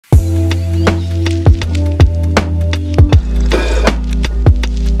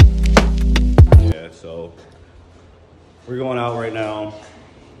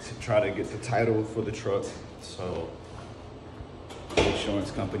title for the truck, so the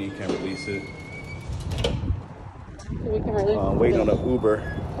insurance company can release it. We can release I'm waiting on an Uber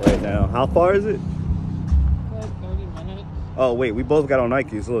right now. How far is it? like 30 minutes. Oh wait, we both got on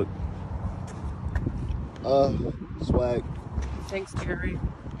Nikes. Look. Swag. Thanks, Gary.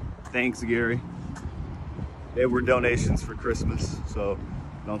 Thanks, Gary. They were donations for Christmas, so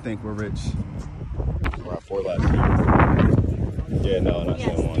don't think we're rich. We're at 4 last year. Yeah, no, not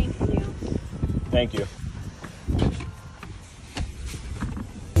Yes, that one. thank you. Thank you.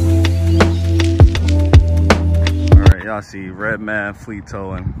 All right, y'all see Red Man Fleet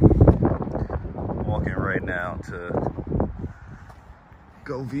Towing. Walking right now to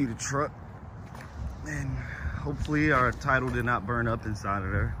go view the truck. And hopefully our title did not burn up inside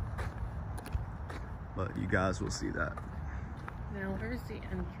of there. But you guys will see that. Now, where's the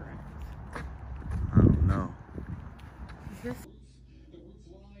entrance? I don't know. Is this?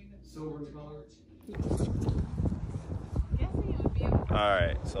 Silver color. Guessing it would be. All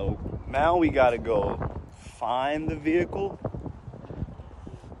right, so now we gotta go find the vehicle.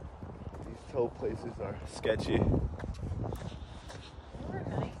 These tow places are sketchy. They were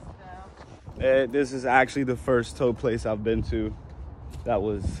nice though. This is actually the first tow place I've been to that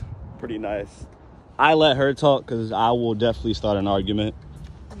was pretty nice. I let her talk because I will definitely start an argument,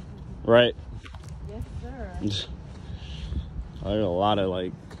 right? Yes, sir. There's a lot of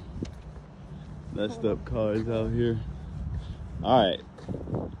like messed up cars out here. All right,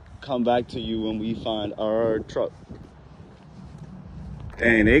 come back to you when we find our truck.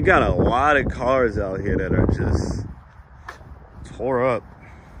 Dang, they got a lot of cars out here that are just tore up.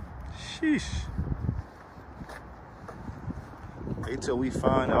 Sheesh. Wait till we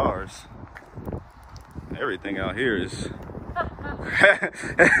find ours. Everything out here is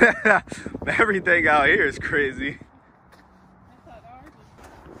everything out here is crazy.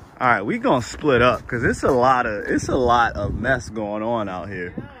 All right, we gonna split up because it's a lot of mess going on out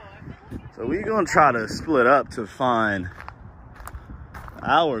here. So we gonna try to split up to find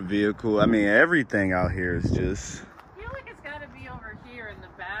our vehicle. I mean, everything out here is just. I feel like it's got to be over here in the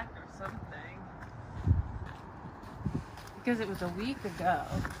back or something. Because it was a week ago.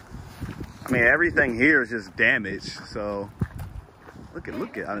 I mean, everything here is just damaged. So look at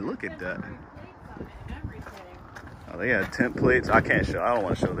that. Oh, they had tent plates. I can't show. I don't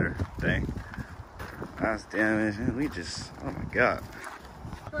want to show their thing. That's damaged. We just. Oh my god.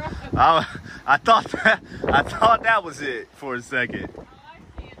 I thought that was it for a second. Oh, I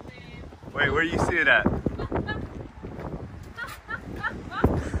see it, Dave. Wait, where you see it at?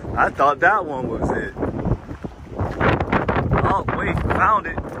 I thought that one was it. Oh wait, found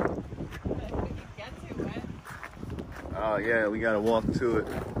it. We can get to it. Oh yeah, we gotta walk to it.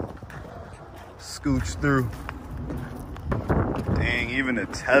 Scooch through. Dang, even the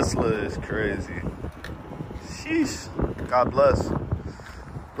Tesla is crazy. Sheesh. God bless.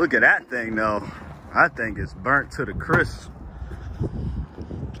 Look at that thing though. That thing is burnt to the crisp.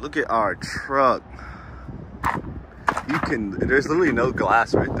 Look at our truck. There's literally no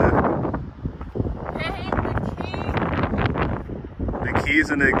glass right there. Hey, the key. The keys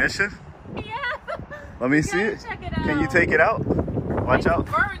in the ignition? Yeah. Let me see it. Check it out. Can you take it out? Watch out.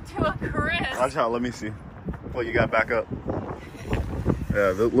 Burnt to a crisp. Watch out, let me see. Well, you got back up.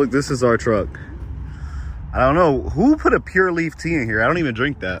 Yeah, look, this is our truck. I don't know, who put a pure leaf tea in here? I don't even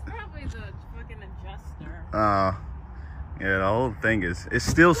drink that. Probably the fucking adjuster. Yeah, the whole thing is, it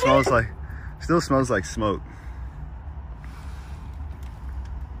still smells like smoke.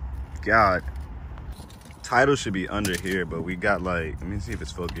 God. Title should be under here, but we got like, let me see if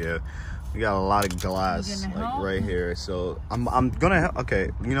it's focused. Yeah, we got a lot of glass like help? right here. So I'm gonna help.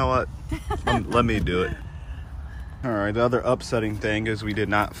 Okay, you know what? Let me do it. All right, the other upsetting thing is we did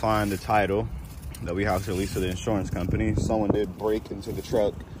not find the title that we have to release to the insurance company. Someone did break into the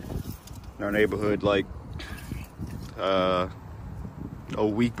truck in our neighborhood like a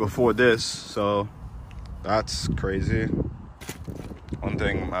week before this, so that's crazy. One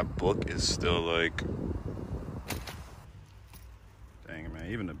thing, my book is still like, dang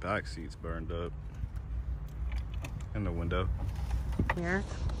man, even the back seat's burned up in the window. Here.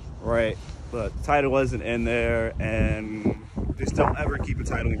 Right, but the title wasn't in there, and just don't ever keep a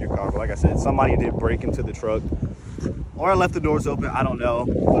title in your car. But like I said, somebody did break into the truck, or left the doors open, I don't know.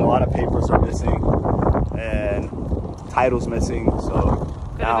 But a lot of papers are missing, and title's missing,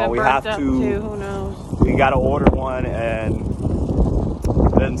 so now we have to, who knows? we gotta order one and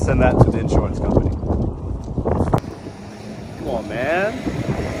then send that to the insurance company. Come on, man.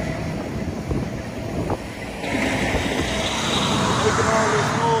 Making all this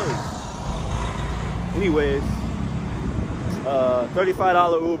noise. Anyways,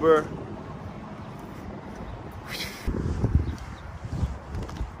 $35 Uber.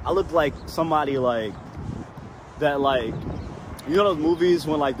 I look like somebody like that, like, you know those movies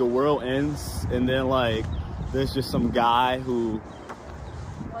when like the world ends and then like there's just some guy who,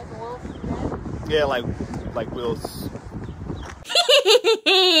 Like a Will Smith? yeah, like Will's.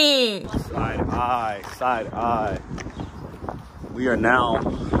 Side eye, side eye. We are now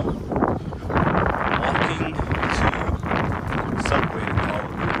walking to Subway to call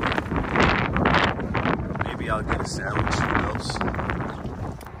Uber. Maybe I'll get a sandwich, who knows?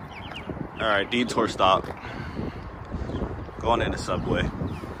 Alright, detour stop. Going into Subway.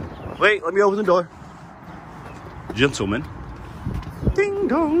 Wait, let me open the door. Gentlemen. Ding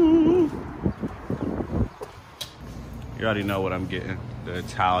dong. You already know what I'm getting. The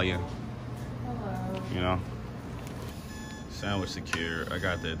Italian. Hello. You know? Sandwich secure. I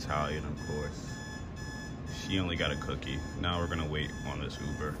got the Italian, of course. She only got a cookie. Now we're gonna wait on this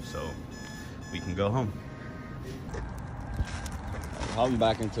Uber so we can go home. I'll be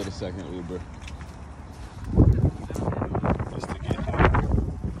back into the second Uber. Just to get here.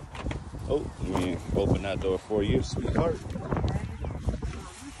 Oh, let me open that door for you, sweetheart.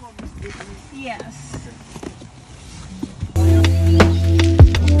 Yes.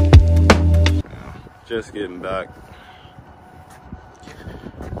 Yeah, just getting back.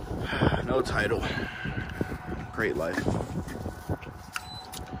 No title. Great life.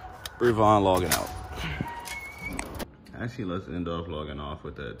 Brevon logging out. Actually, let's end off logging off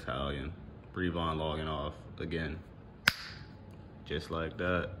with the Italian. Brevon logging off again. Just like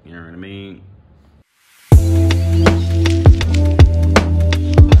that, you know what I mean?